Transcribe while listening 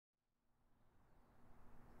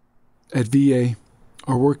At VA,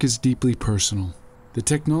 our work is deeply personal. The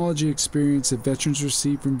technology experience that veterans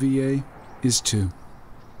receive from VA is too.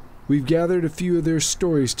 We've gathered a few of their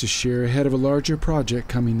stories to share ahead of a larger project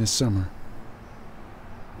coming this summer.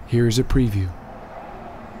 Here is a preview.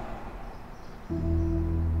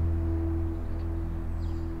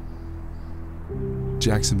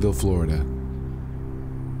 Jacksonville, Florida.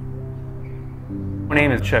 My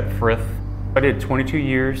name is Chuck Frith. I did 22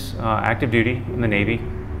 years active duty in the Navy.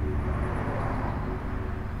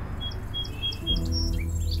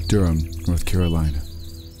 Durham, North Carolina.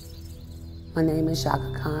 My name is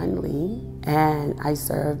Shaka Khan Lee, and I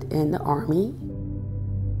served in the Army.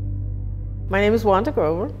 My name is Wanda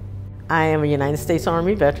Grover. I am a United States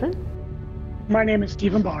Army veteran. My name is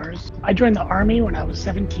Stephen Bars. I joined the Army when I was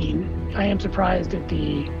 17. I am surprised at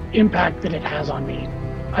the impact that it has on me.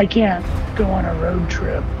 I can't go on a road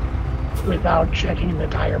trip without checking the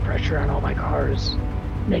tire pressure on all my cars,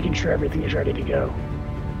 making sure everything is ready to go.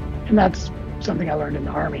 And that's something I learned in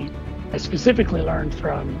the Army. I specifically learned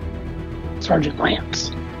from Sergeant Lance.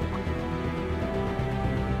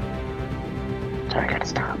 Sorry, I gotta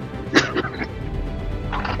stop.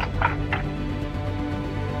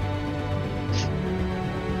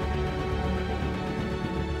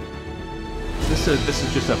 This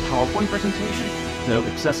is just a PowerPoint presentation. So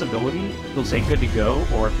accessibility, they'll say good to go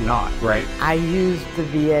or if not, right? I use the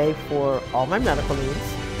VA for all my medical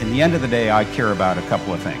needs. In the end of the day, I care about a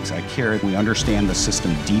couple of things. I care we understand the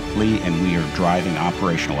system deeply and we are driving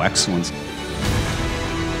operational excellence.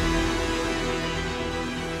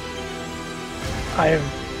 I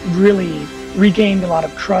have really regained a lot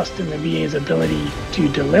of trust in the VA's ability to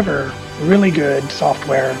deliver really good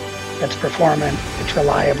software that's performant, it's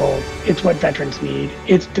reliable, it's what veterans need.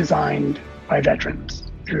 It's designed by veterans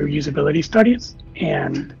through usability studies,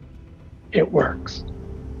 and it works.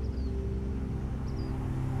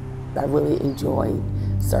 I really enjoyed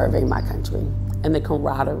serving my country and the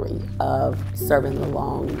camaraderie of serving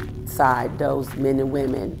alongside those men and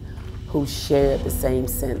women who shared the same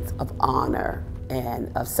sense of honor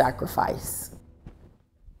and of sacrifice.